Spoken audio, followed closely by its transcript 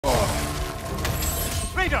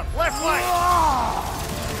Speeder, left flank!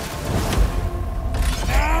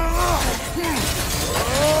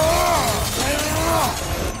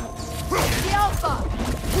 The Alpha!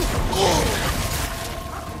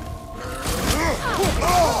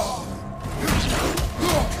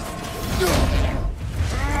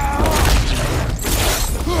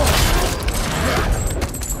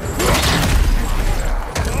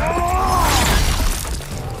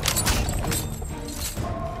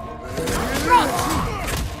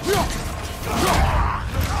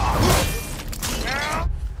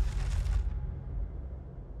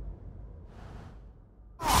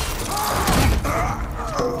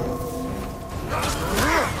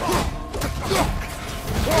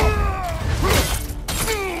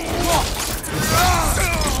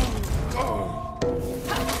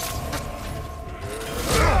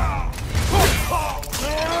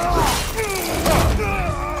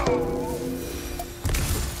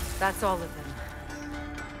 That's all of them.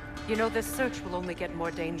 You know, this search will only get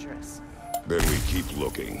more dangerous. Then we keep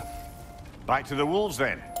looking. Back to the wolves,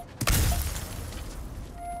 then.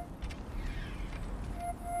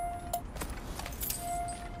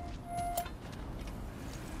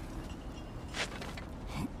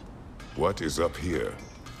 What is up here?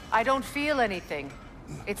 I don't feel anything.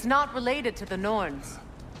 It's not related to the Norns.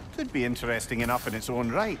 Could be interesting enough in its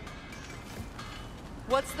own right.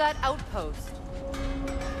 What's that outpost?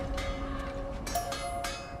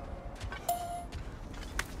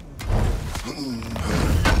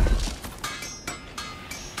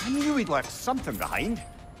 I knew we'd left something behind.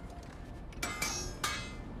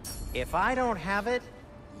 If I don't have it,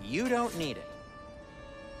 you don't need it.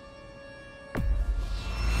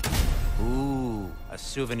 Ooh, a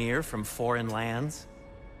souvenir from foreign lands?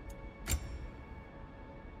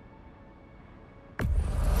 A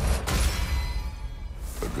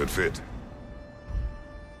good fit.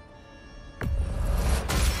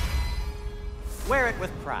 Wear it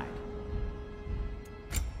with pride.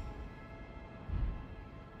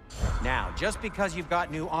 Now, just because you've got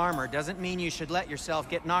new armor doesn't mean you should let yourself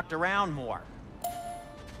get knocked around more.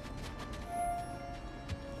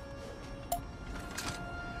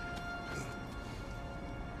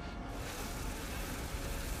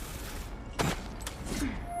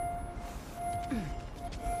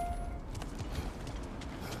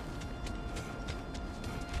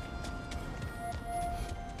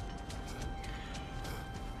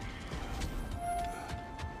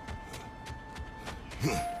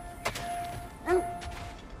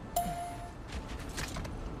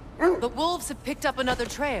 The wolves have picked up another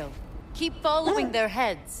trail. Keep following their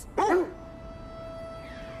heads.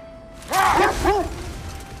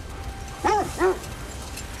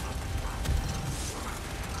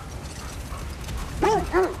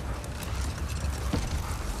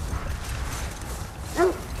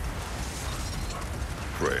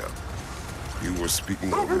 Freya, you were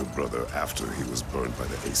speaking of your brother after he was burned by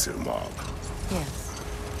the Aesir mob. Yes.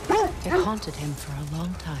 It haunted him for a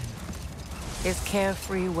long time. His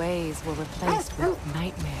carefree ways were replaced with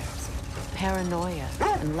nightmares, paranoia,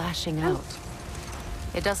 and lashing out.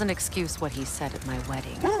 It doesn't excuse what he said at my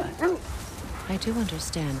wedding, but I do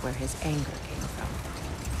understand where his anger came from.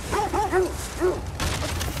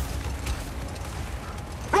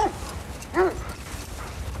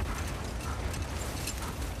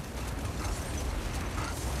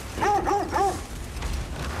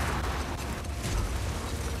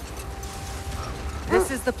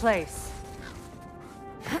 This is the place.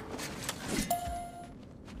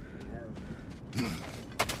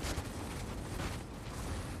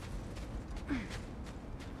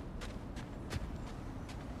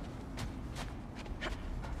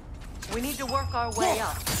 We need to work our way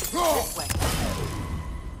up. This way.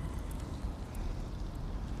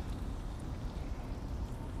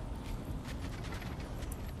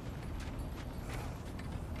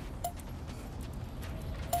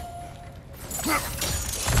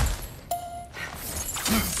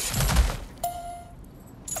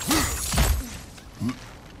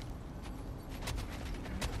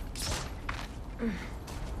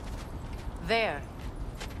 There.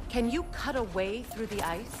 Can you cut a way through the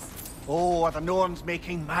ice? Oh, are the Norns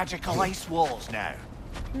making magical ice walls now?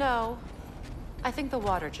 No. I think the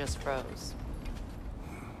water just froze.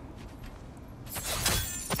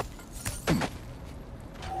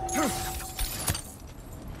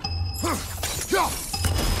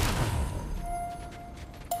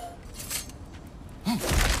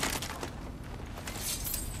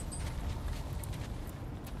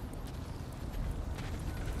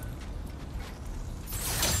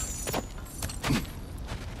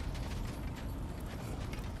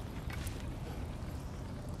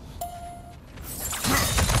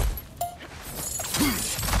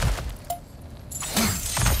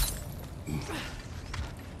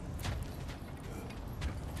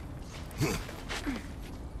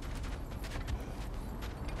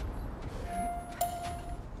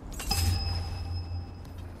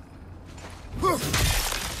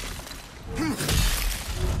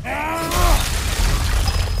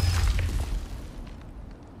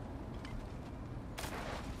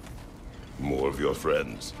 More of your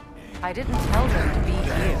friends. I didn't tell them to be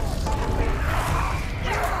here.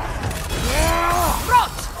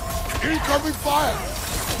 Rot! Incoming fire!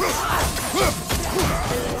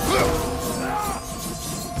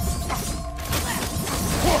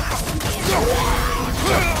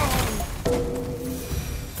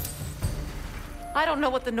 I don't know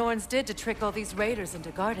what the Norns did to trick all these raiders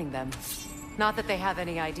into guarding them. Not that they have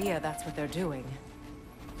any idea that's what they're doing.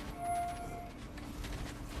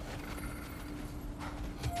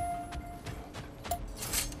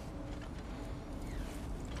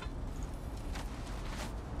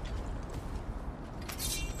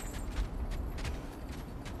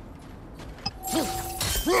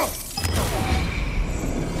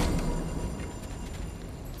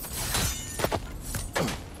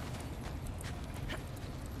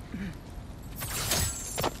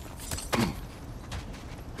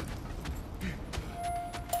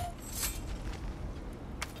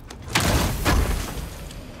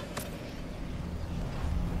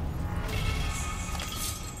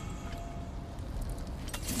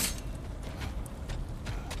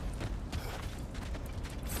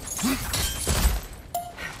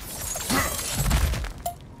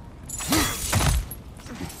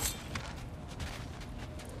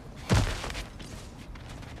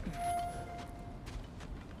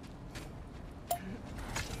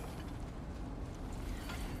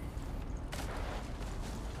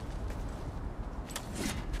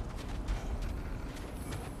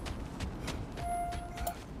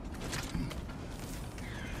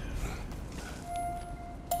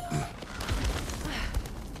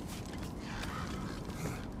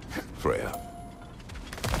 Freya,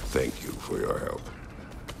 thank you for your help.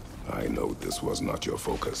 I know this was not your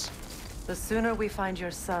focus. The sooner we find your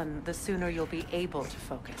son, the sooner you'll be able to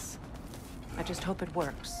focus. I just hope it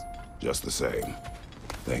works. Just the same.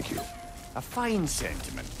 Thank you. A fine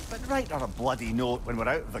sentiment, but write on a bloody note when we're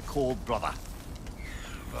out of the cold, brother.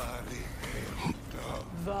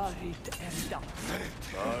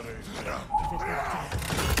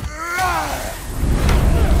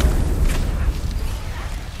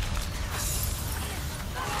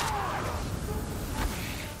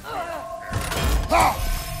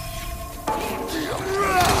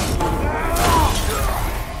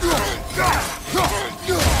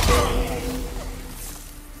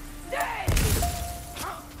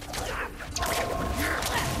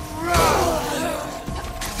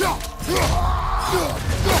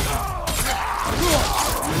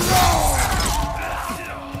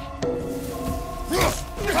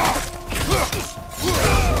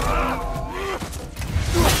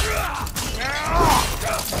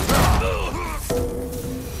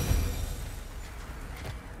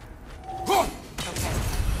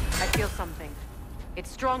 It's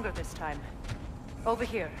stronger this time. Over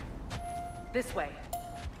here. This way.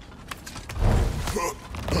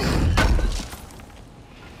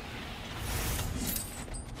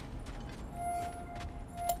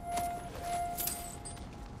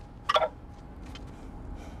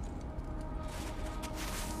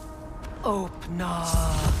 Open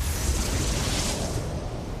up.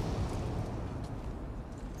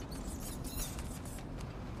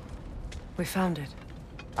 We found it.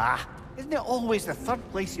 Ah, isn't it always the third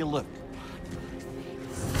place you look?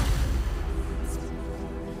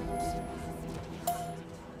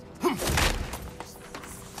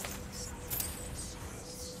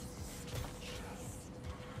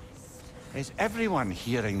 Is everyone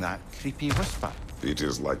hearing that creepy whisper? It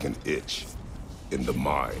is like an itch in the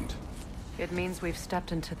mind. It means we've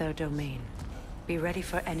stepped into their domain. Be ready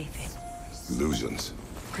for anything. Illusions.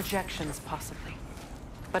 Projections, possibly.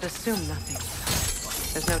 But assume nothing.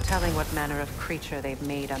 There's no telling what manner of creature they've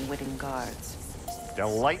made unwitting guards.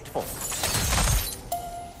 Delightful.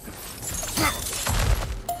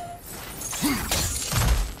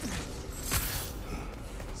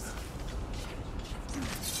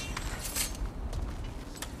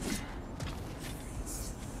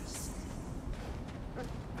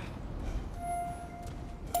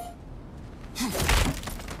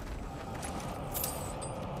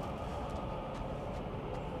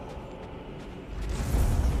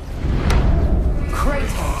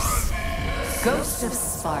 Ghost of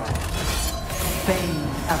Sparta, Bane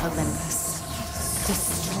of Olympus,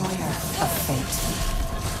 Destroyer of Fate,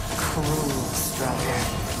 Cruel Strider,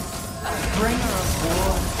 Bringer of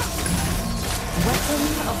War, Weapon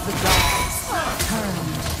of the Gods,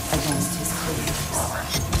 turned against his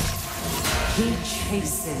creators. He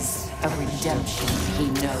chases a redemption he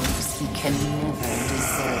knows he can never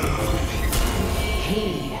deserve.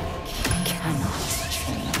 He cannot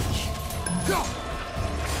change.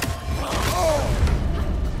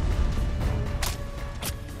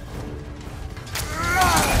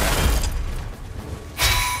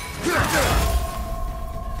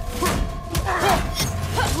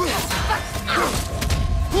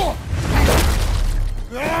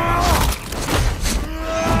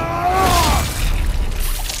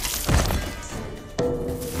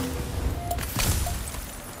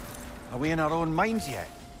 Are we in our own minds yet?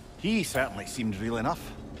 He certainly seemed real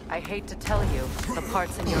enough. I hate to tell you, the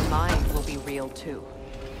parts in your mind will be real too.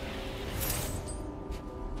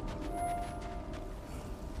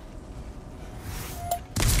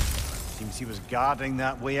 Seems he was guarding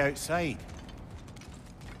that way outside.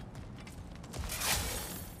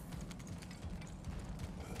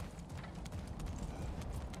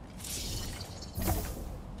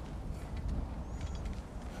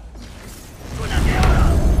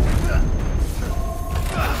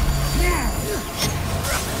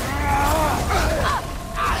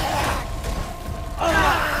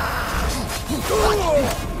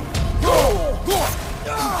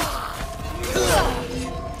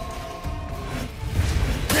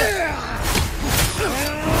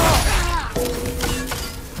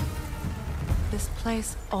 This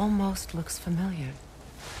place almost looks familiar,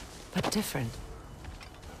 but different.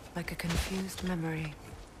 Like a confused memory.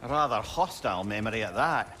 A rather hostile memory at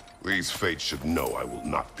that. These fates should know I will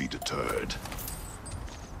not be deterred.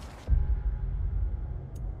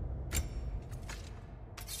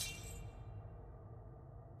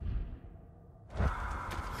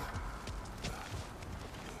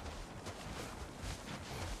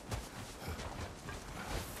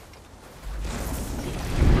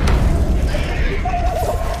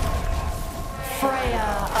 Freya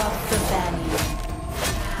of the Vanny,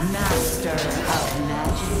 master of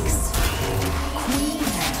magics, queen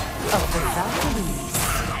of the Valkyries,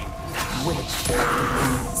 witch of the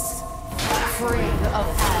winds, free of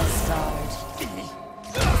Asgard,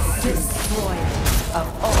 destroyer of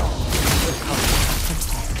all the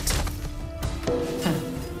protect.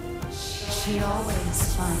 She always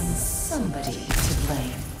finds somebody to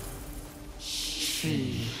blame. She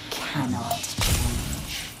cannot change.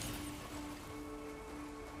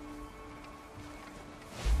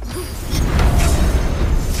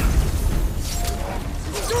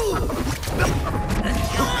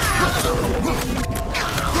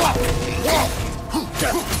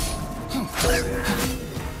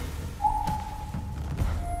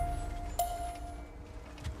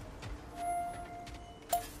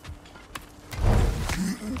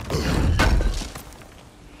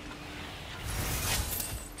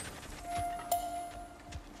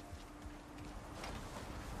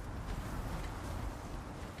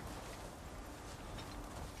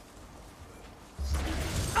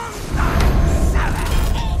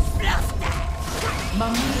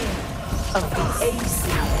 Mimir of the AC,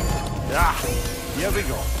 Ah, here we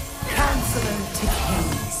go. Counselor to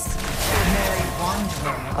Kings, Merry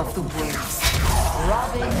Wanderer of the Woods,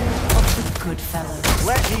 Robin of the Goodfellows.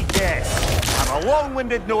 Let me guess. I'm a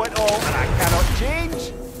long-winded know-it-all and I cannot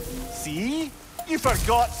change? See? You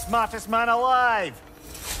forgot smartest man alive.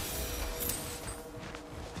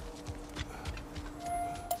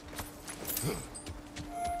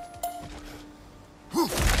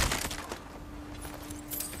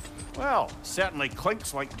 Well, certainly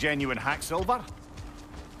clinks like genuine hack silver.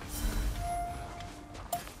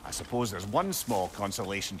 I suppose there's one small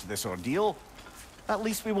consolation to this ordeal. At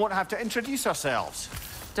least we won't have to introduce ourselves.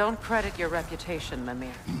 Don't credit your reputation,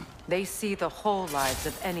 Mimir. They see the whole lives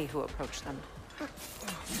of any who approach them.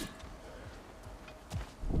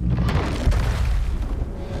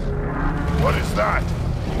 What is that?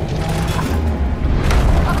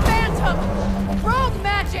 A phantom! Rogue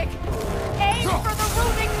magic! Aim for the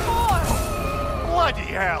rooting core! Bloody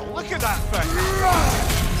hell, look at that thing!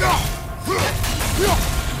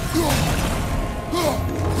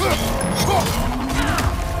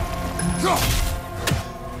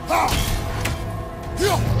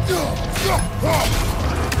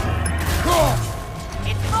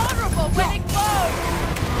 It's vulnerable when it glows!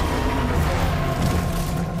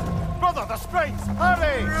 Brother, the springs!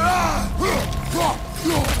 Hurry!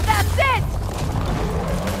 That's it!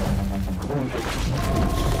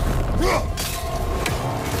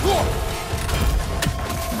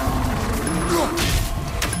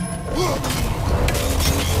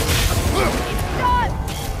 It's done!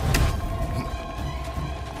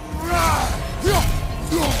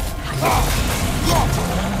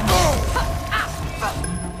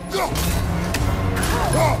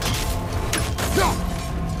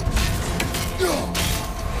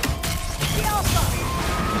 The Alpha!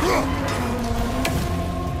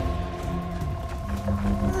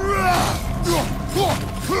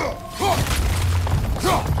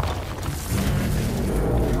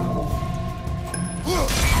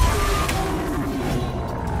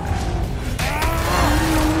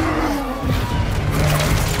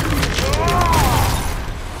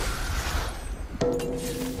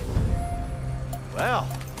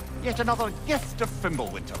 another gift of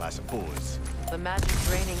Fimbulwinter, I suppose. The magic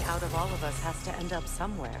draining out of all of us has to end up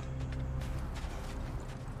somewhere.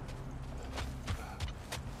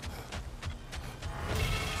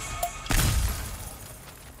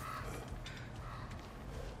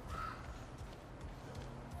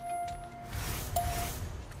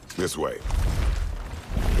 This way.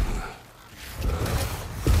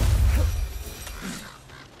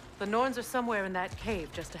 The Norns are somewhere in that cave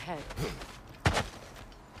just ahead.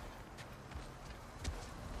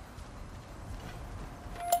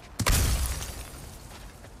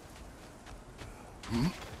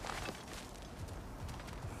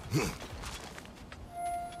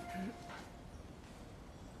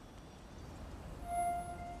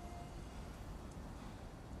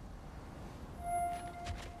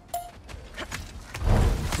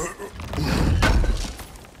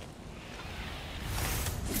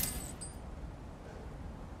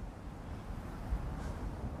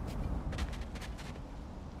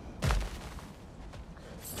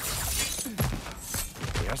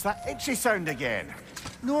 There's that itchy sound again.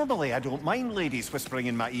 Normally, I don't mind ladies whispering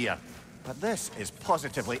in my ear, but this is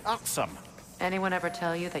positively irksome. Anyone ever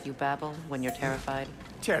tell you that you babble when you're terrified?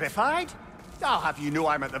 Terrified? I'll have you know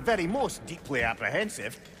I'm at the very most deeply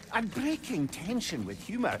apprehensive. And breaking tension with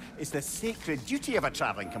humor is the sacred duty of a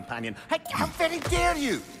traveling companion. How very dare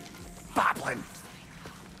you! Babbling!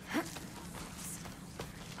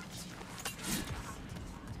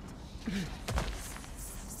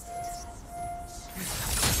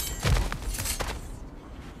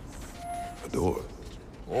 A door.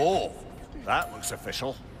 Oh, that looks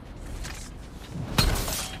official.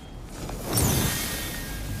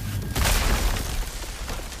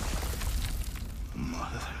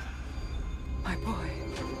 Mother. My boy.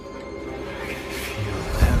 I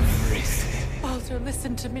feel everything. Baldur,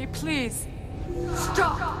 listen to me, please.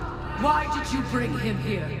 Stop! Why did you bring him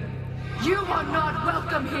here? You are not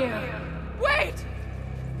welcome here! Wait!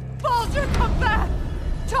 Baldur, come back!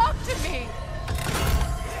 Talk to me!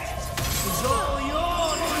 It's all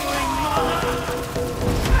your doing, Mother!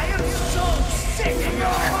 I am so sick of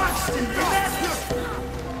your constant death!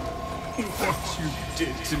 What you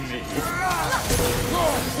did to me.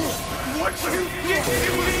 What you did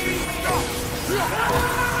to me!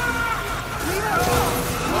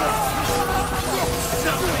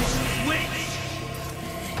 Selfish witch!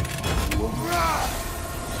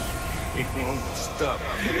 It won't stop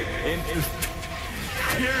until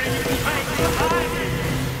hearing you fight behind me!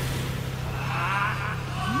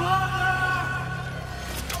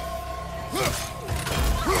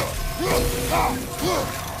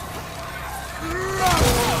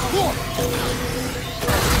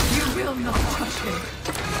 You will not touch him!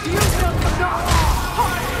 You will not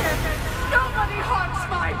harm him! Nobody harms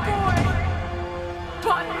my boy!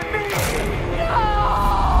 But me! No!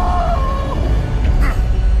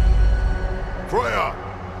 Freya!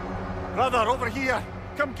 Brother, over here!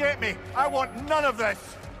 Come get me! I want none of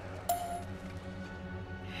this!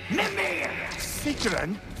 Mimir!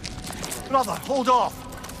 Sigrun? Brother, hold off!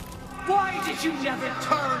 Why did you never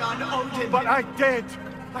turn on Odin? But I did!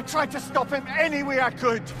 I tried to stop him any way I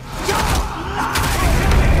could!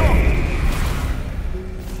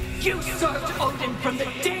 You served Odin from the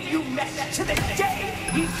day you met to the day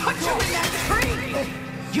he put you in that tree!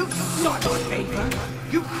 You sought favor.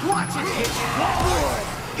 You plotted his war.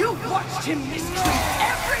 You watched him mistreat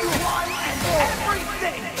everyone and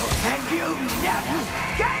everything! And you never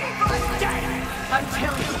gave a damn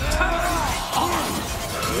until you turned on!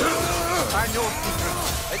 I know, Sigrun.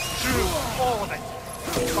 It's true, all of it.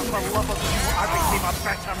 But for the love of you, I became a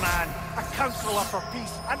better man. A counselor for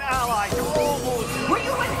peace, an ally to all those who... Were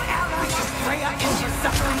you an ally to Freya in his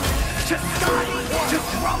suffering? To Skadi? To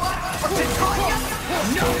Groa? Or to Tanya?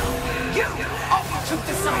 No! You always took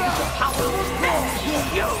the side of the powerless men!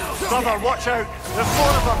 You! Brother, watch out! There's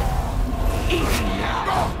more of them! Even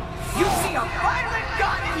now, you see a violent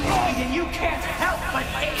god in need and you can't help but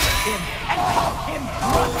aid him and call him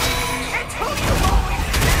brother! It's who you've always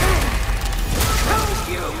been! Who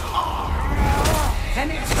you are! And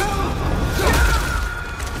it's who you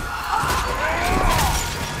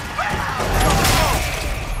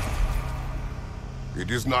It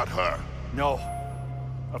is not her. No.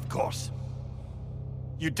 Of course.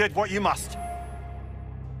 You did what you must.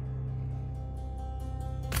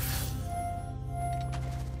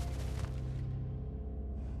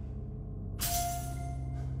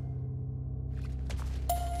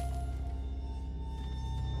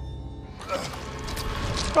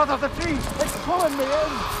 Brother, the tree! It's pulling me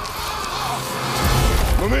in!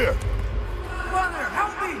 Mimir! Brother,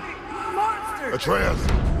 help me! Monster! Atreus!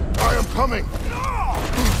 I am coming!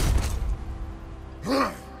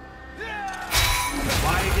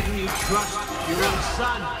 trust your own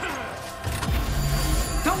son.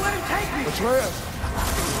 Don't let him take me! Atreus!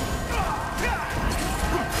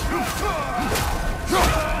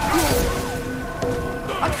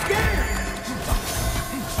 I'm scared!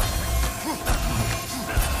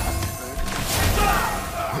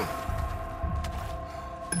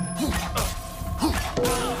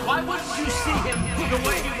 Why wouldn't you see him the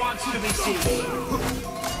way he wants to be seen?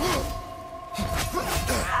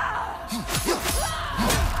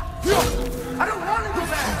 I don't want to go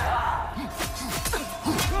back!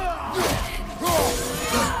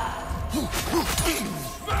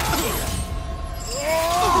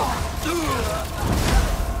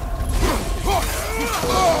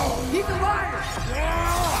 He's a liar!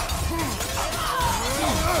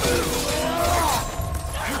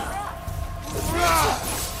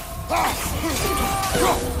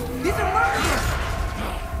 He's a murderer!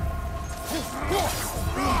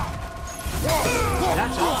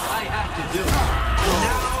 That's all I have to do.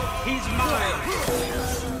 Now he's mine.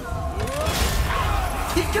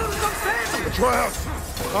 He killed some family! Atreus!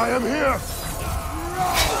 I am here!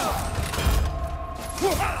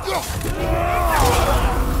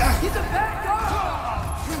 He's a bad guy!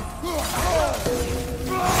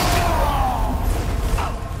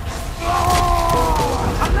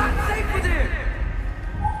 I'm not safe with him!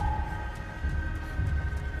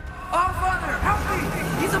 Oh, Father, help me!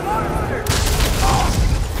 He's a monster!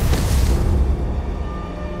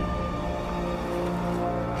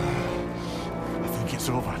 I think it's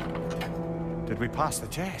over. Did we pass the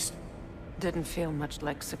test? Didn't feel much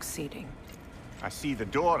like succeeding. I see the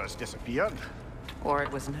door has disappeared. Or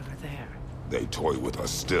it was never there. They toy with us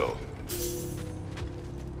still.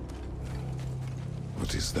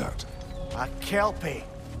 What is that? A Kelpie.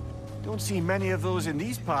 Don't see many of those in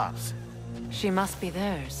these parts. She must be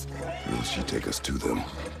theirs. Will she take us to them?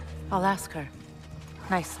 I'll ask her.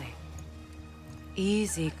 Nicely.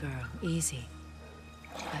 Easy, girl. Easy.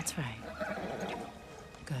 That's right.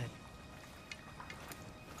 Good.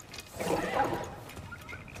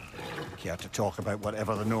 Care to talk about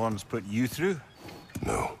whatever the Norns put you through?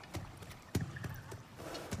 No.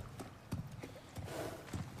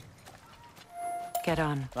 Get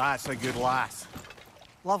on. That's a good lass.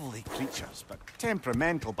 Lovely creatures, but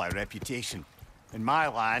temperamental by reputation. In my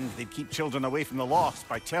land, they'd keep children away from the lost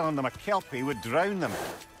by telling them a Kelpie would drown them.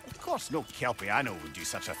 Of course, no Kelpie I know would do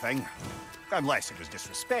such a thing. Unless it was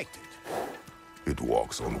disrespected. It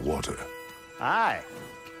walks on water. Aye.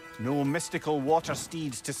 No mystical water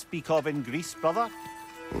steeds to speak of in Greece, brother?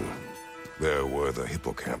 There were the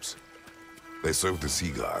hippocamps. They served the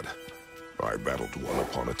sea god. I battled one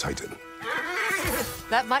upon a titan.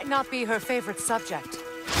 That might not be her favorite subject.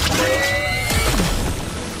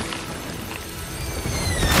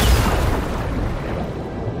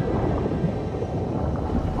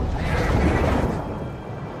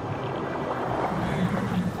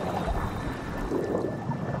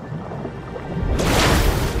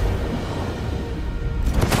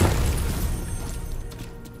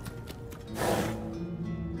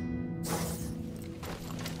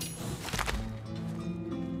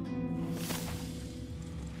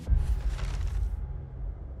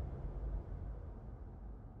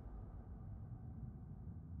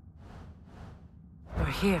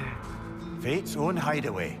 Here. Fate's own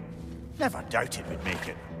hideaway. Never doubted we'd make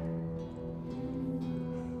it.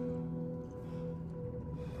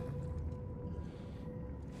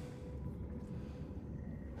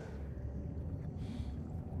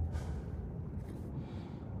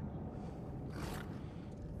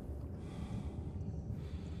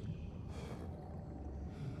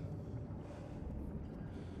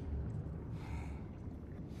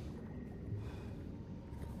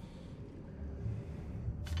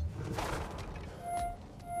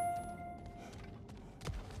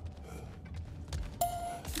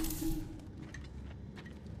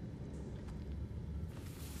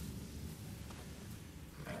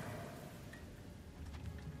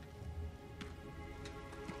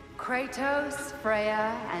 Kratos,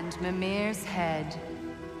 Freya, and Mimir's head.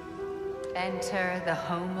 Enter the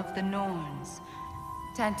home of the Norns,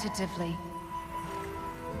 tentatively.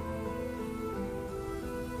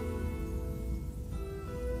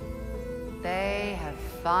 They have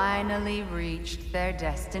finally reached their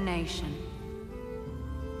destination.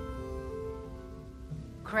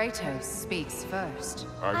 Kratos speaks first.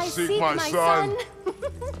 I seek my son.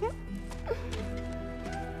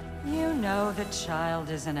 You know the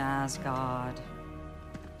child is in Asgard.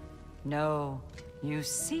 No, you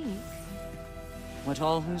seek what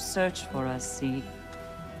all who search for us seek.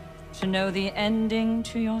 To know the ending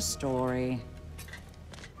to your story.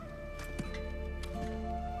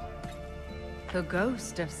 The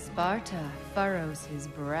ghost of Sparta furrows his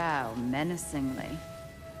brow menacingly.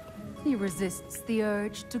 He resists the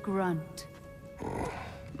urge to grunt.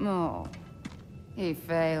 Oh, he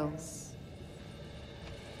fails.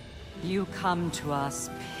 You come to us,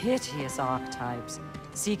 piteous archetypes,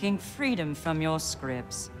 seeking freedom from your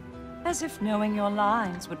scripts, as if knowing your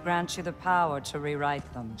lines would grant you the power to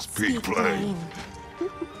rewrite them. Speak plain.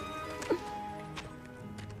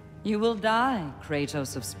 You will die,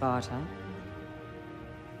 Kratos of Sparta.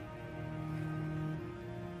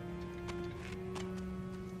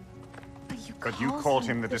 But you called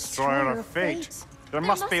him the Destroyer of Fate. There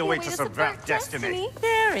must be a way to subvert destiny.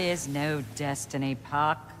 There is no destiny,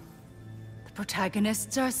 Puck. The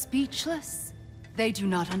protagonists are speechless. They do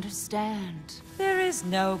not understand. There is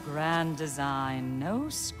no grand design, no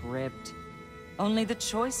script. Only the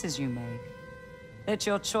choices you make. That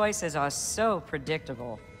your choices are so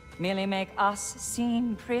predictable merely make us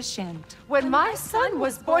seem prescient. When my son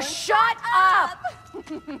was born, shut up!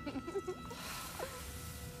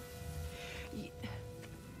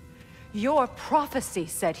 Your prophecy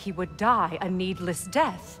said he would die a needless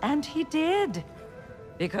death. And he did.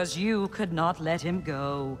 Because you could not let him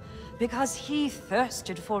go. Because he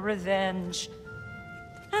thirsted for revenge.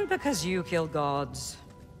 And because you kill gods.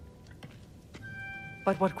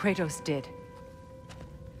 But what Kratos did,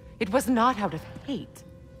 it was not out of hate.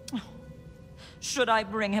 Should I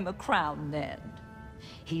bring him a crown then?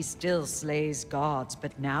 He still slays gods,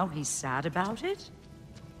 but now he's sad about it?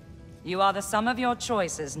 You are the sum of your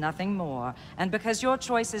choices, nothing more. And because your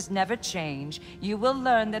choices never change, you will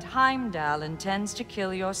learn that Heimdall intends to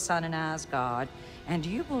kill your son in Asgard, and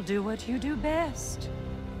you will do what you do best.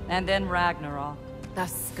 And then Ragnarok. The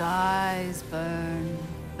skies burn,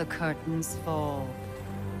 the curtains fall.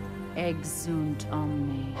 Exunt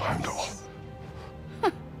omnes. Heimdall.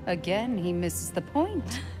 Again, he misses the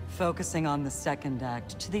point. Focusing on the second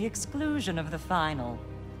act to the exclusion of the final.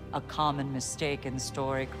 A common mistake in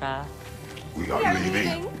storycraft. We are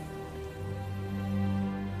leaving.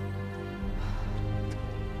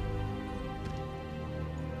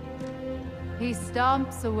 He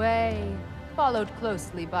stomps away, followed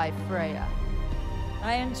closely by Freya.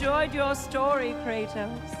 I enjoyed your story,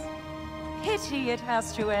 Kratos. Pity it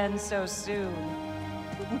has to end so soon.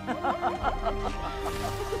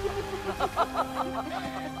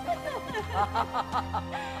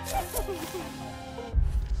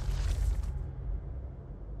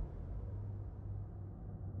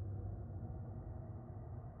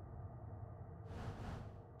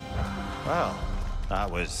 Well, that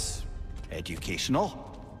was educational.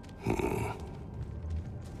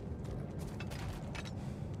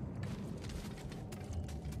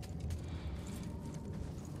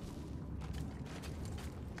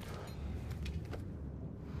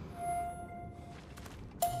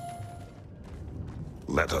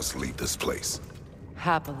 Let us leave this place.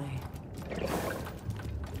 Happily.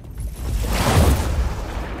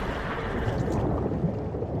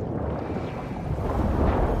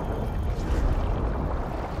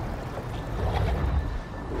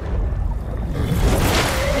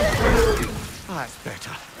 That's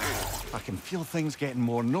better. I can feel things getting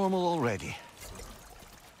more normal already.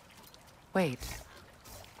 Wait.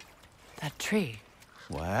 That tree.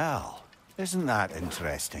 Well, isn't that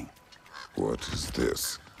interesting? What is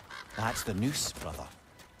this? That's the noose, brother.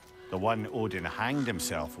 The one Odin hanged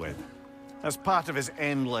himself with. As part of his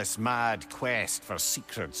endless, mad quest for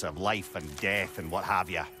secrets of life and death and what have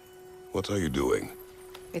you. What are you doing?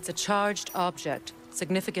 It's a charged object,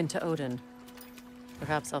 significant to Odin.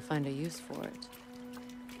 Perhaps I'll find a use for it.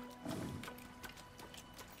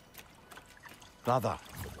 Brother,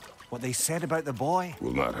 what they said about the boy?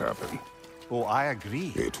 Will not happen. Oh, I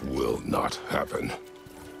agree. It will not happen.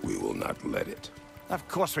 We will not let it. Of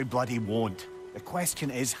course we bloody won't. The question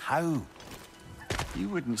is how? You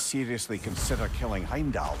wouldn't seriously consider killing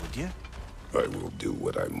Heimdall, would you? I will do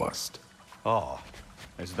what I must. Oh,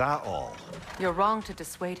 is that all? You're wrong to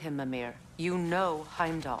dissuade him, Mimir. You know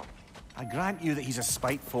Heimdall. I grant you that he's a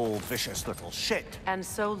spiteful, vicious little shit. And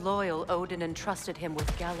so loyal, Odin entrusted him with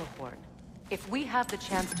Gjallarhorn. If we have the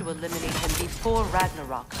chance to eliminate him before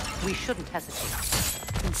Ragnarok, we shouldn't hesitate.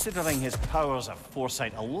 Considering his powers of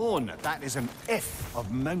foresight alone, that is an if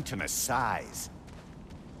of mountainous size.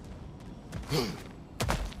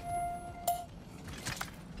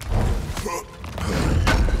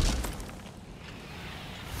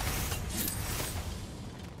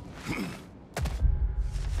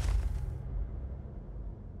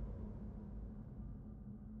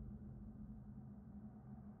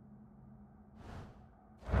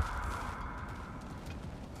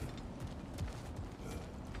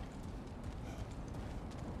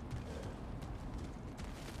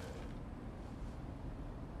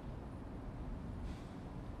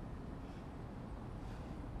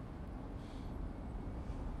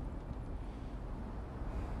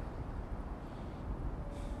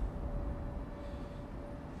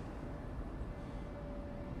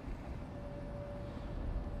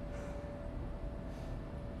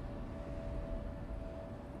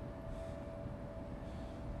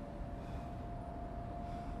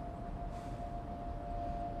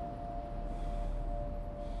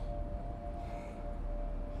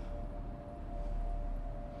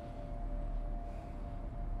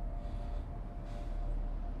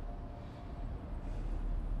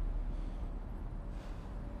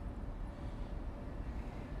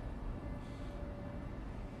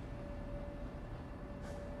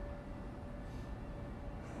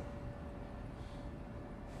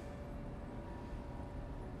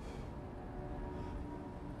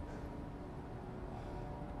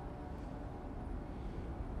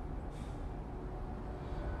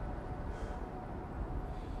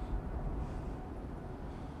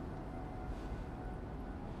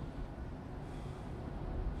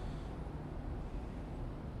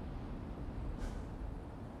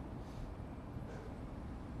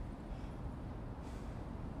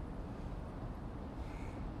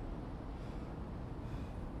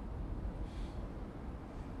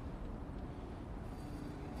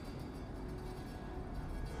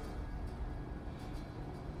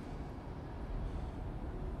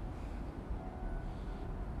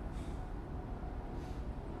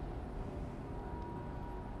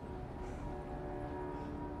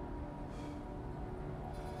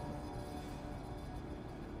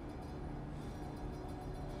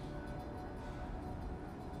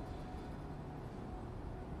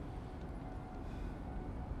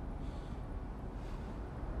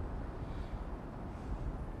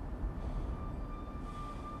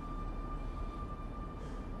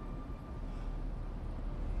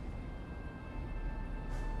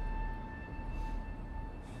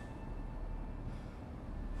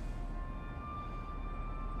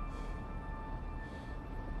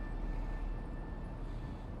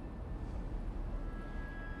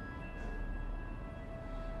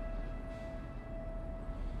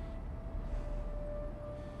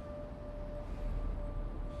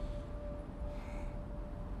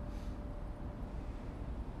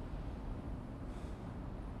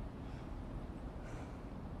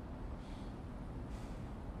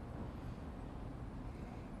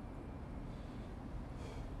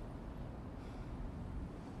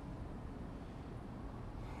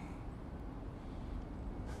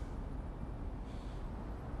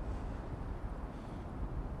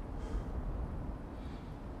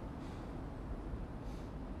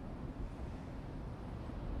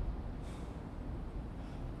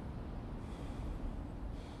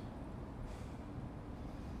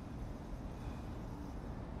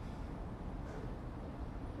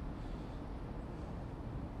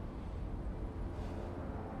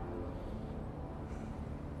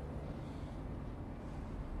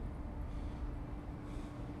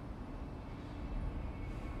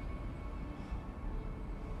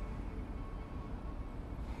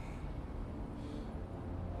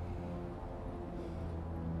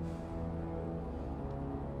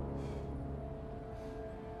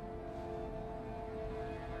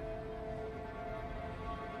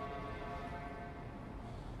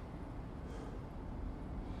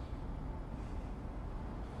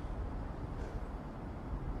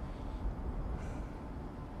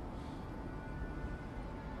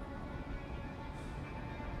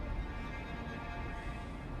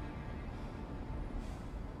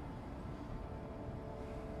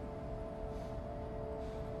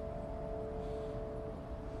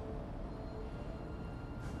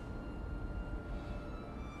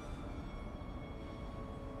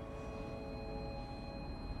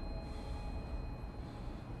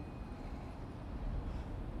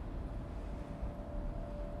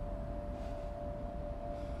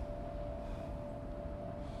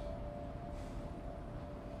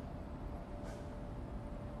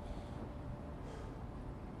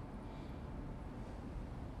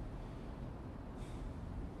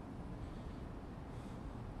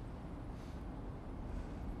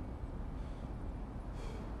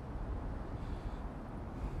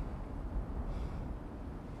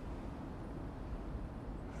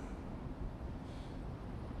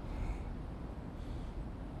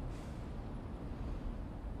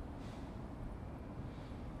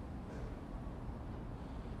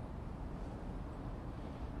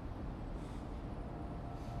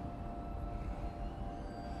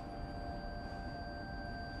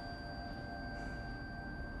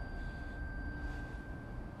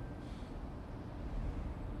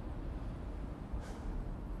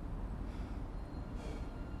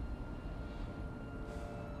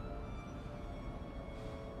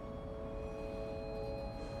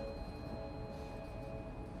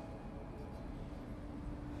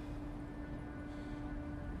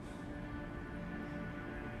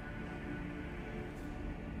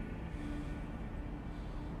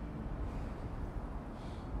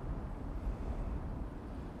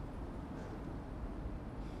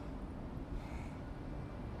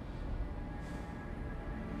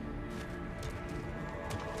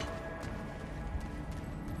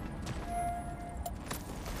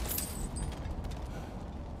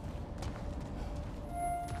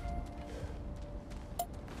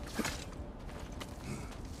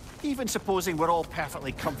 Even supposing we're all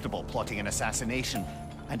perfectly comfortable plotting an assassination,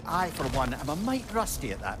 and I, for one, am a mite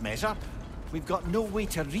rusty at that measure, we've got no way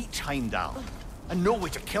to reach Heimdall, and no way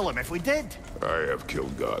to kill him if we did. I have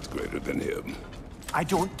killed gods greater than him. I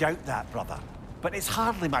don't doubt that, brother, but it's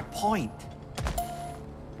hardly my point.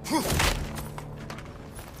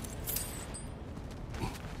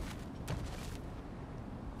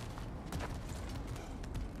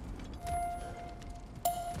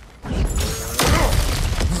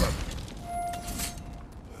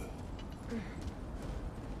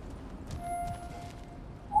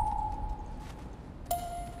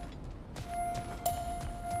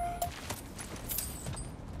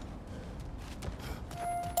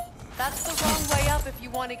 That's the wrong way up if you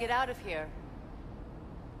want to get out of here.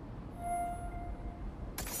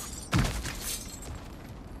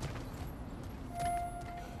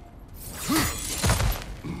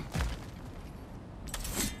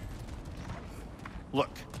 Look,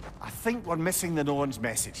 I think we're missing the Norn's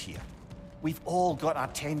message here. We've all got our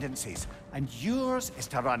tendencies, and yours is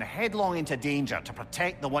to run headlong into danger to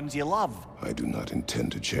protect the ones you love. I do not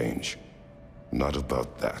intend to change. Not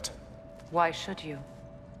about that. Why should you?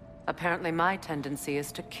 Apparently my tendency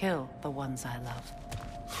is to kill the ones I love.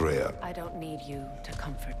 Freya, I don't need you to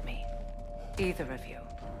comfort me. Either of you.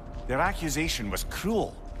 Their accusation was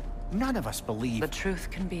cruel. None of us believe. The truth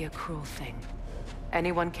can be a cruel thing.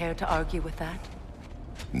 Anyone care to argue with that?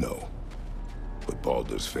 no. But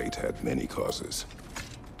Baldur's fate had many causes.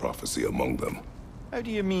 Prophecy among them. How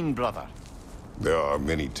do you mean, brother? There are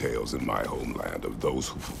many tales in my homeland of those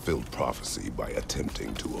who fulfilled prophecy by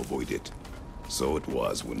attempting to avoid it. So it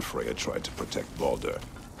was when Freya tried to protect Baldur.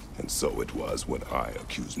 And so it was when I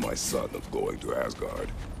accused my son of going to Asgard.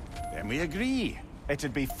 Then we agree.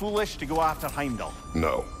 It'd be foolish to go after Heimdall.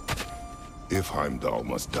 No. If Heimdall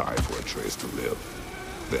must die for Atreus to live,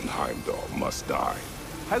 then Heimdall must die.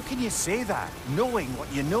 How can you say that, knowing what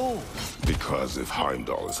you know? Because if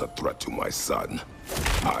Heimdall is a threat to my son,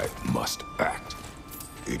 I must act.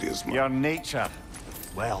 It is my... Your nature.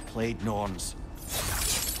 Well played, Norns.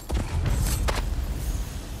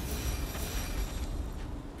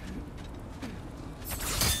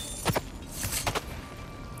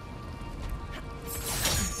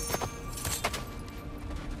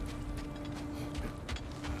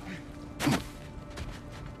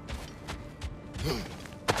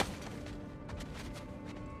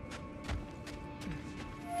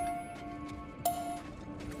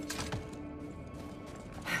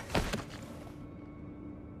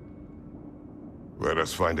 Let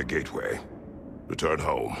us find a gateway. Return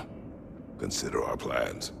home. Consider our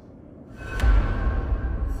plans.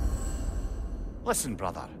 Listen,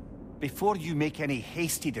 brother. Before you make any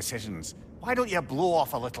hasty decisions, why don't you blow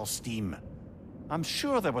off a little steam? I'm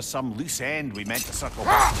sure there was some loose end we meant to circle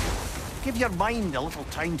back to. Give your mind a little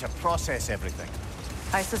time to process everything.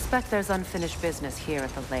 I suspect there's unfinished business here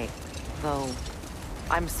at the lake, though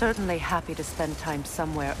I'm certainly happy to spend time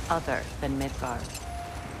somewhere other than Midgard.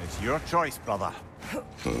 It's your choice, brother.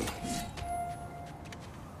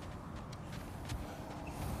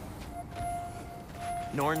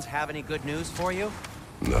 Norns have any good news for you?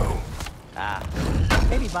 No. Ah,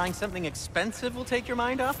 maybe buying something expensive will take your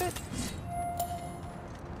mind off it?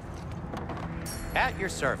 At your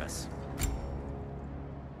service.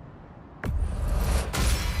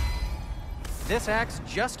 This axe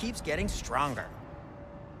just keeps getting stronger.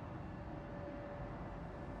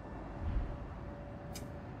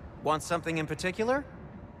 Want something in particular?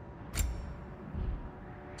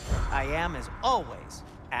 I am, as always,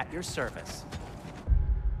 at your service.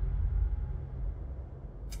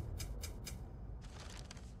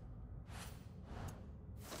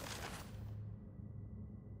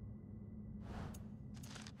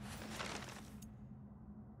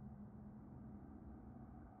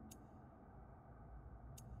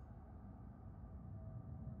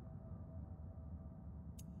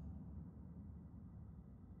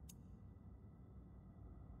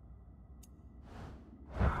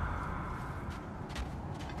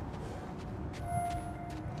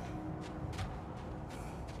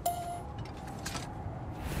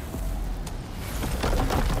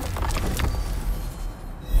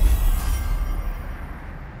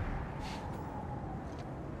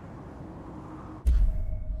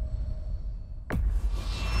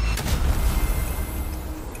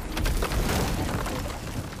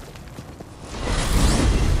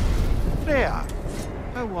 Freya,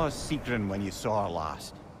 how was Sigrun when you saw her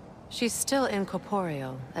last? She's still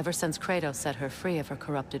incorporeal, ever since Kratos set her free of her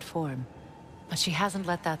corrupted form. But she hasn't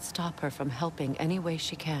let that stop her from helping any way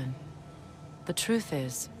she can. The truth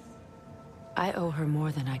is, I owe her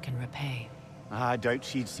more than I can repay. I doubt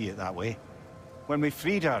she'd see it that way. When we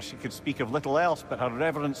freed her, she could speak of little else but her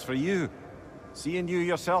reverence for you. Seeing you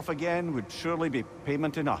yourself again would surely be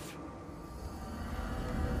payment enough.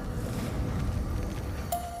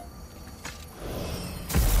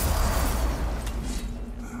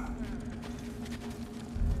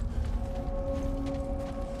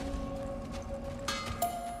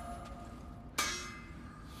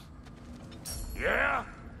 Yeah?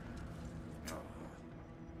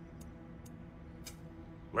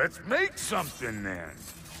 Let's make something then.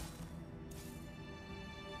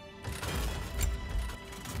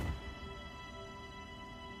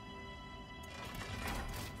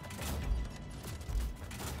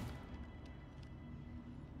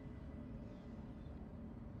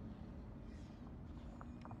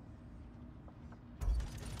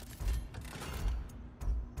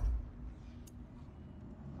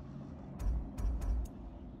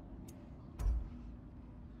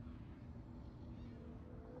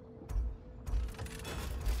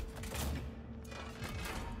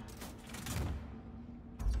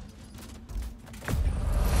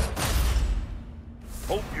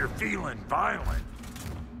 Hope you're feeling violent.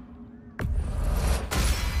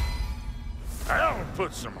 That'll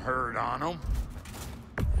put some hurt on them.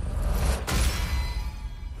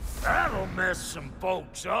 That'll mess some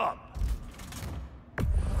folks up.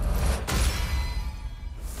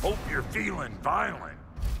 Hope you're feeling violent.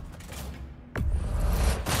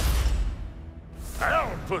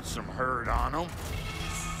 That'll put some hurt on them.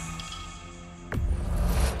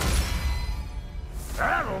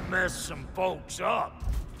 That'll mess some folks up.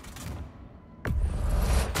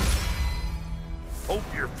 Hope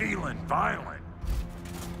you're feeling violent.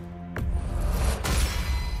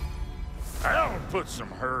 That'll put some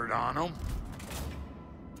hurt on them.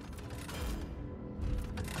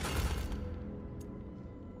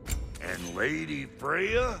 And Lady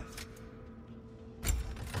Freya?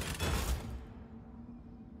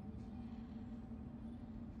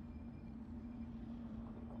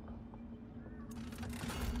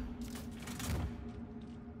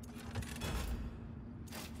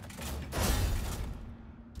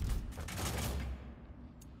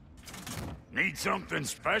 Need something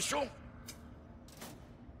special?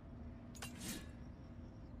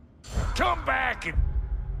 Come back and...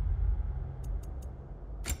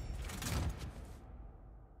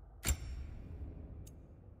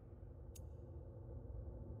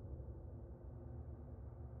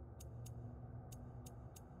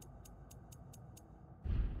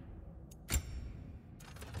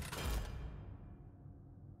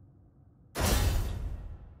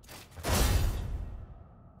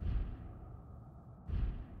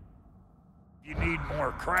 You need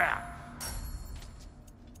more crap.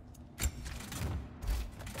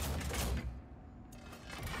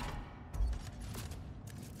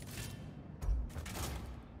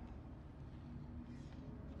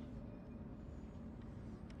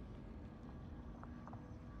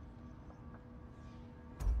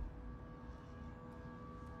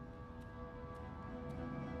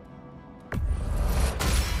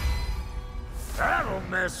 That'll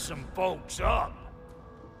mess some folks up.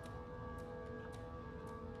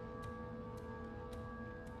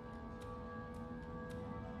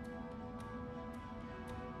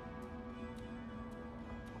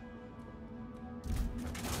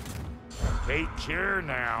 Take care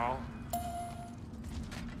now.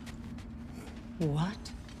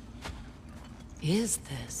 What is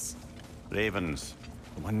this? Ravens.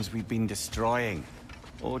 The ones we've been destroying.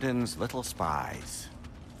 Odin's little spies.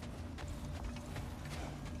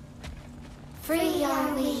 Free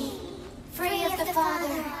are we, free of the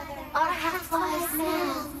Father. Our half-lives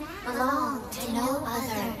now belong to no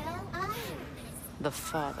other. The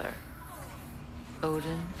Father.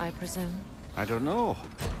 Odin, I presume? I don't know,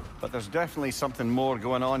 but there's definitely something more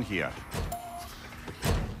going on here.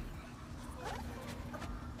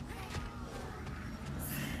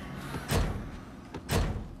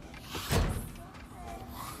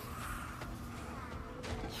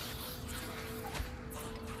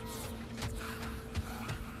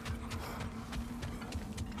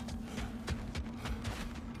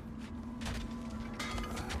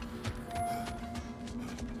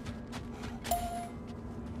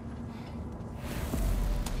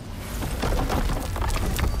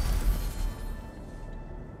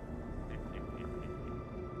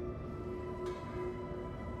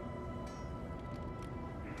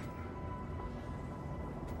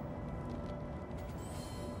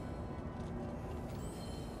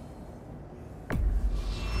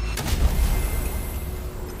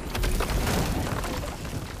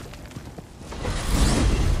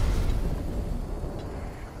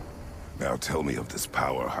 Now tell me of this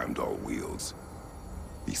power Heimdall wields.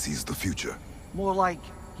 He sees the future. More like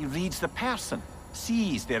he reads the person,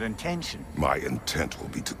 sees their intention. My intent will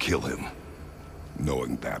be to kill him.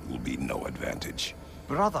 Knowing that will be no advantage.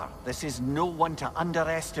 Brother, this is no one to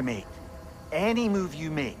underestimate. Any move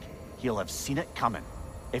you make, he'll have seen it coming.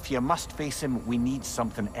 If you must face him, we need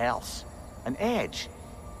something else. An edge.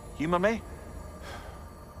 Humor me?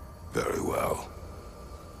 Very well.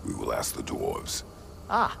 We will ask the dwarves.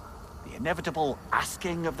 Ah, the inevitable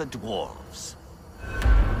asking of the dwarves.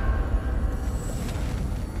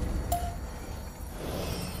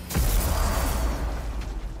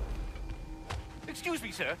 Excuse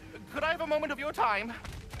me, sir. Could I have a moment of your time?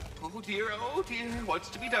 Oh dear, what's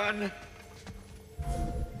to be done?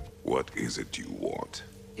 What is it you want?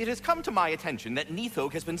 It has come to my attention that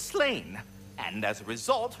Nithog has been slain, and as a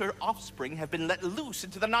result, her offspring have been let loose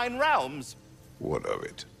into the Nine Realms. What of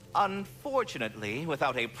it? Unfortunately,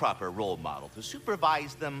 without a proper role model to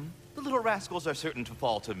supervise them, the little rascals are certain to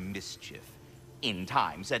fall to mischief. In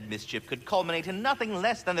time, said mischief could culminate in nothing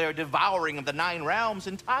less than their devouring of the Nine Realms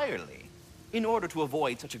entirely. In order to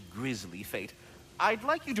avoid such a grisly fate, I'd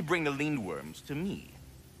like you to bring the Lindworms to me.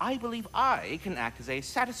 I believe I can act as a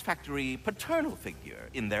satisfactory paternal figure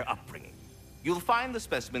in their upbringing. You'll find the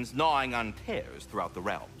specimens gnawing on tears throughout the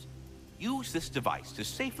realms. Use this device to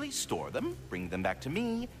safely store them, bring them back to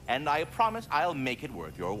me, and I promise I'll make it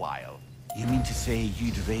worth your while. You mean to say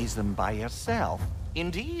you'd raise them by yourself?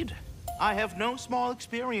 Indeed. I have no small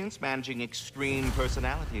experience managing extreme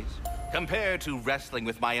personalities. Compared to wrestling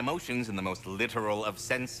with my emotions in the most literal of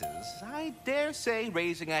senses, I dare say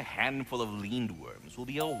raising a handful of Lindworms will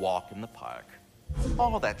be a walk in the park.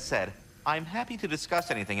 All that said, I'm happy to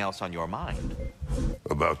discuss anything else on your mind.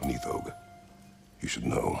 About Nithog. You should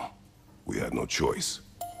know, we had no choice.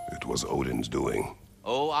 It was Odin's doing.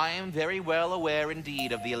 Oh, I am very well aware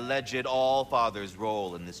indeed of the alleged All-Father's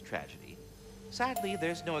role in this tragedy. Sadly,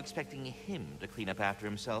 there's no expecting him to clean up after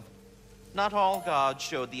himself. Not all gods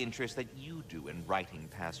showed the interest that you do in righting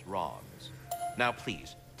past wrongs. Now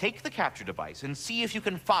please, take the capture device and see if you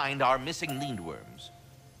can find our missing Lindworms.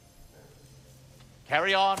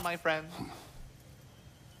 Carry on, my friend.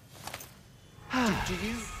 Do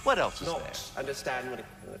you What else is not there? understand when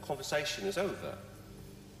a conversation is over?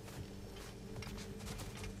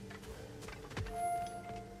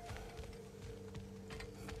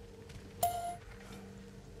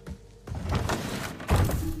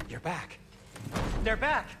 You're back. They're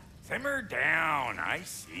back. Simmer down. I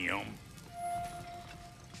see them.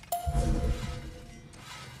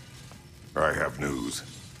 I have news.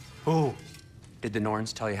 Ooh. Did the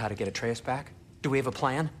Norns tell you how to get Atreus back? Do we have a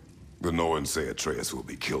plan? The Norns say Atreus will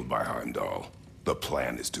be killed by Heimdall. The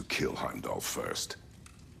plan is to kill Heimdall first.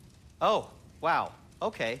 Oh, wow.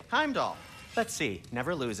 Okay, Heimdall. Let's see.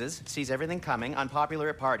 Never loses, sees everything coming, unpopular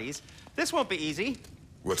at parties. This won't be easy.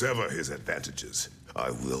 Whatever his advantages, I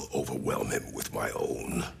will overwhelm him with my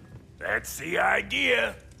own. That's the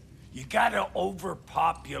idea. You gotta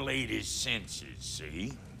overpopulate his senses,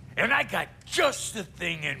 see? And I got just the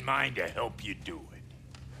thing in mind to help you do it.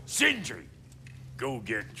 Sindri, go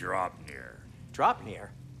get Draupnir. Draupnir?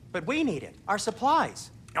 But we need it. Our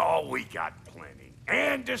supplies. Oh, we got plenty.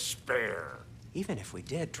 And to spare. Even if we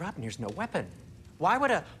did, Draupnir's no weapon. Why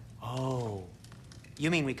would a... Oh.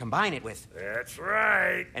 You mean we combine it with... That's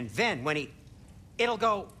right. And then when he... It'll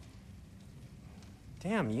go...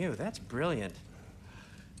 Damn you, that's brilliant.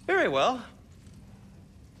 Very well.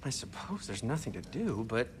 I suppose there's nothing to do,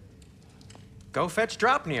 but... Go fetch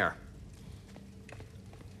Draupnir.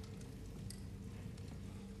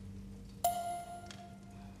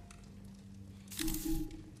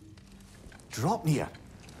 Draupnir?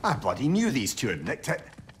 I bloody knew these two had nicked it.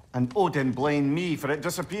 And Odin blamed me for it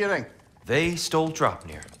disappearing. They stole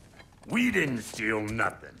Draupnir. We didn't steal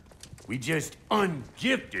nothing. We just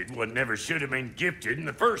ungifted what never should have been gifted in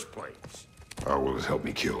the first place. How will it help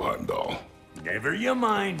me kill Heimdall? Never you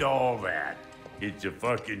mind all that. It's a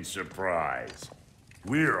fucking surprise.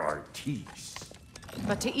 We're artistes.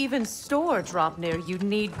 But to even store Draupnir, you'd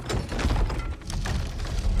need...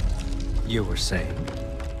 You were saying?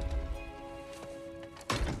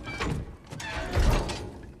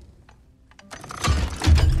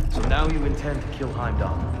 So now you intend to kill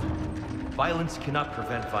Heimdall. Violence cannot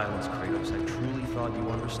prevent violence, Kratos. I truly thought you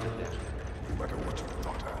understood that. No matter what you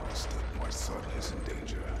thought I understood, my son is in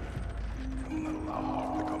danger. I will not allow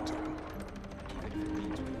harm to come to him.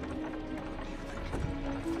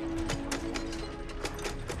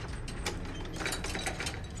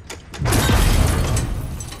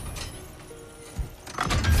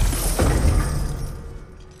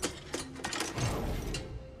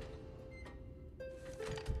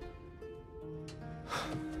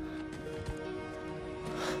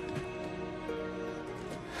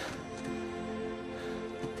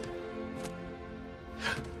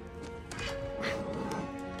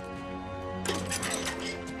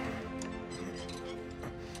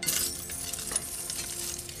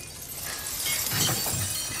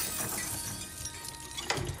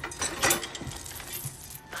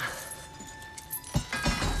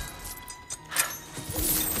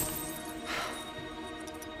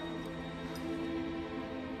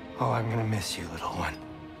 Oh, I'm gonna miss you, little one.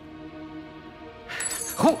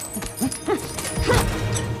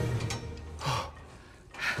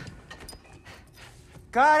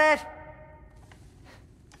 Got it!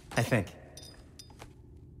 I think.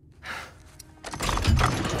 I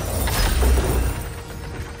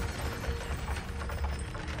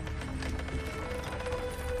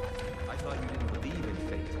thought you didn't believe in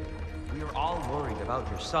fate. We are all worried about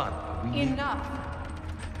your son. We Enough!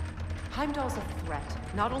 Heimdall's a threat,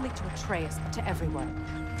 not only to Atreus, but to everyone.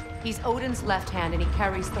 He's Odin's left hand, and he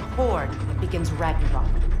carries the horde that begins Ragnarok.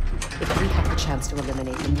 If we have the chance to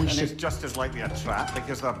eliminate him, we should... And it's just as likely a trap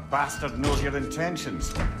because the bastard knows your intentions.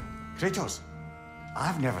 Kratos,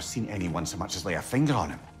 I've never seen anyone so much as lay a finger on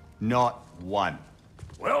him. Not one.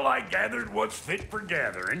 Well, I gathered what's fit for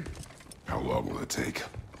gathering. How long will it take?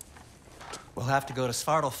 We'll have to go to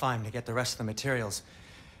Svartalfheim to get the rest of the materials.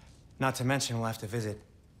 Not to mention we'll have to visit...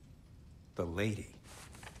 the lady.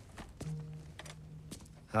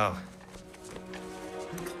 Oh.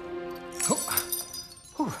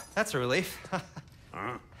 Whew, that's a relief. Huh?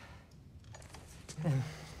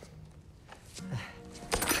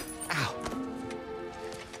 Ow.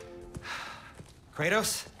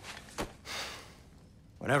 Kratos?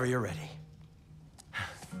 Whenever you're ready.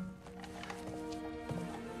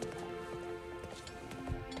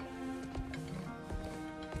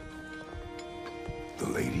 The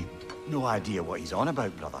lady? No idea what he's on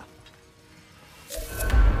about, brother.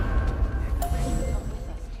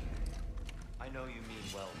 I know you mean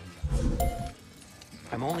well.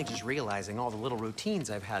 I'm only just realizing all the little routines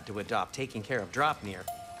I've had to adopt taking care of Draupnir.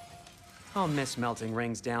 I'll miss melting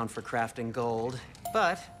rings down for crafting gold,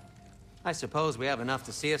 but I suppose we have enough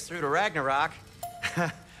to see us through to Ragnarok.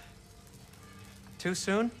 Too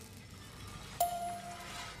soon?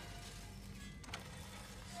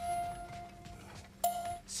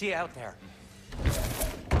 See you out there.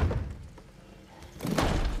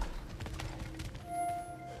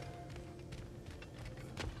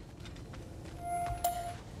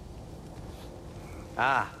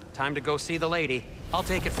 Ah, time to go see the lady. I'll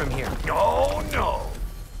take it from here. No, no.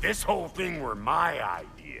 This whole thing were my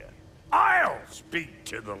idea. I'll speak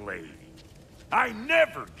to the lady. I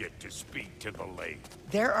never get to speak to the lady.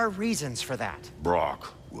 There are reasons for that.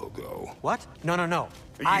 Brock will go. What? No, no, no.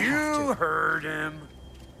 I have You to. heard him.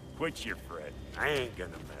 Quit your fretting. I ain't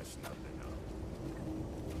gonna mess nothing up.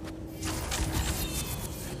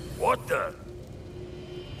 What the?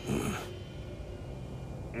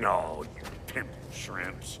 No, you pimple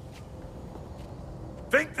shrimps.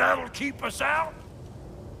 Think that'll keep us out?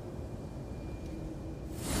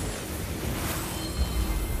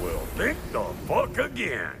 Well, think the fuck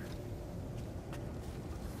again.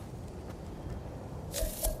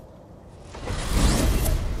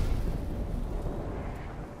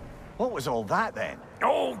 What was all that then?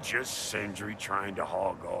 Oh, just Sindri trying to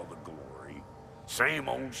hog all the glory. Same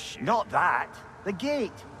old shit. Not that. The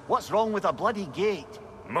gate. What's wrong with a bloody gate?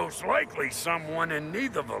 Most likely someone in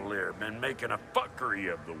Nidavellir been making a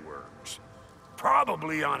fuckery of the works.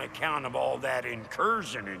 Probably on account of all that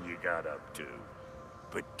incursioning you got up to.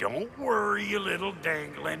 But don't worry, you little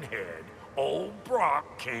dangling head. Old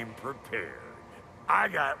Brock came prepared. I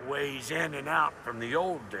got ways in and out from the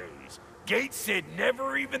old days. Gates he'd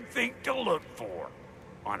never even think to look for,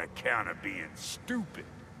 on account of being stupid.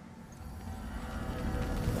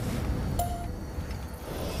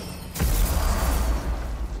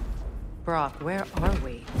 Brock, where are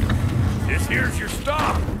we? This here's your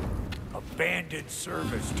stop. Abandoned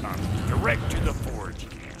service tunnel, direct to the forge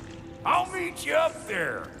camp. I'll meet you up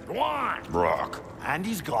there. Go on. Brock. And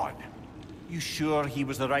he's gone. You sure he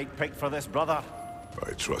was the right pick for this, brother?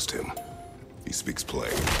 I trust him. He speaks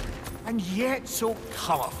plain. And yet so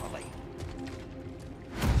colorfully.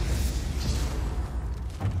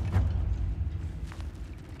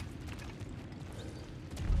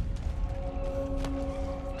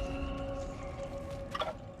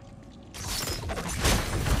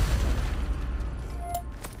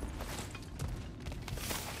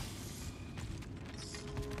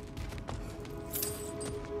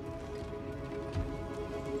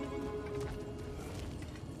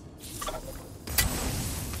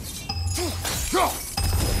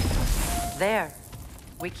 There.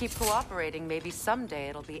 We keep cooperating, maybe someday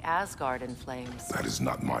it'll be Asgard in flames. That is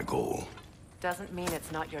not my goal. Doesn't mean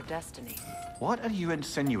it's not your destiny. What are you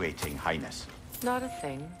insinuating, Highness? Not a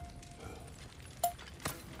thing.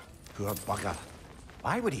 Poor bugger.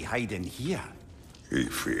 Why would he hide in here? He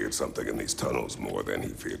feared something in these tunnels more than he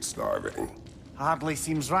feared starving. Hardly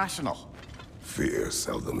seems rational. Fear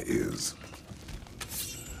seldom is.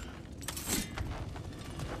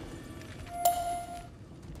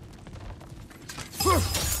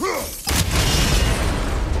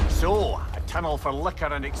 tunnel for liquor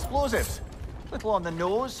and explosives. Little on the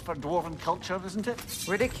nose for dwarven culture, isn't it?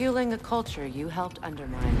 Ridiculing a culture you helped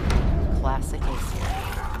undermine. Classic Aesir.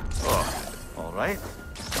 Oh, all right.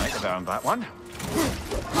 Might have earned that one.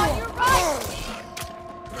 On your right!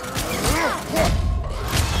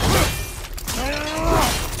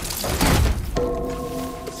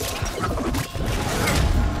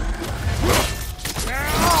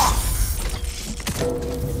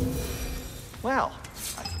 Well,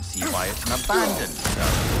 I can see why it's an abandoned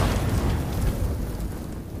town.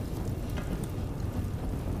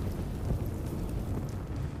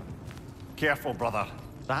 Careful, brother.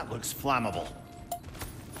 That looks flammable.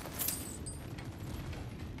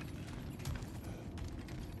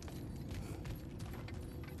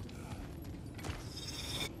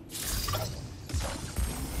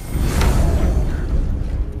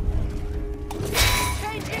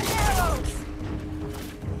 Changing arrows!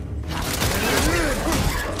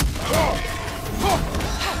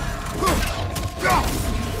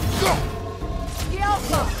 The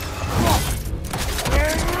Alpha!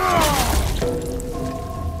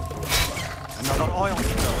 Another oil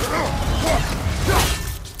spill.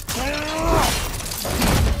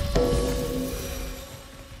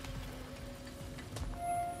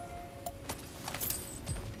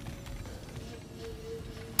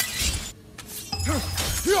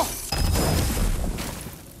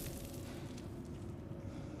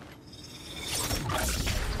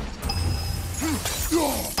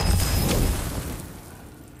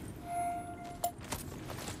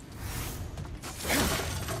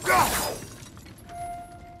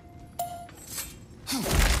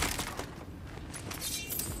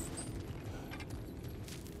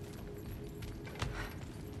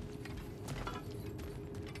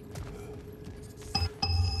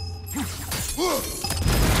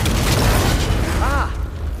 Ah!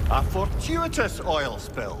 A fortuitous oil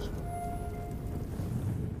spill.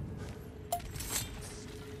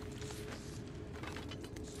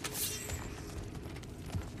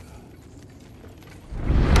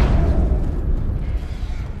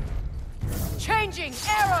 Changing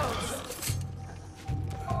arrows!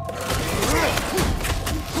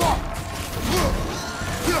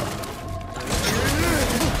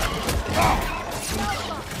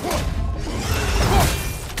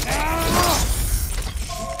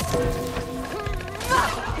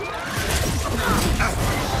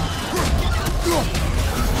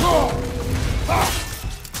 Go!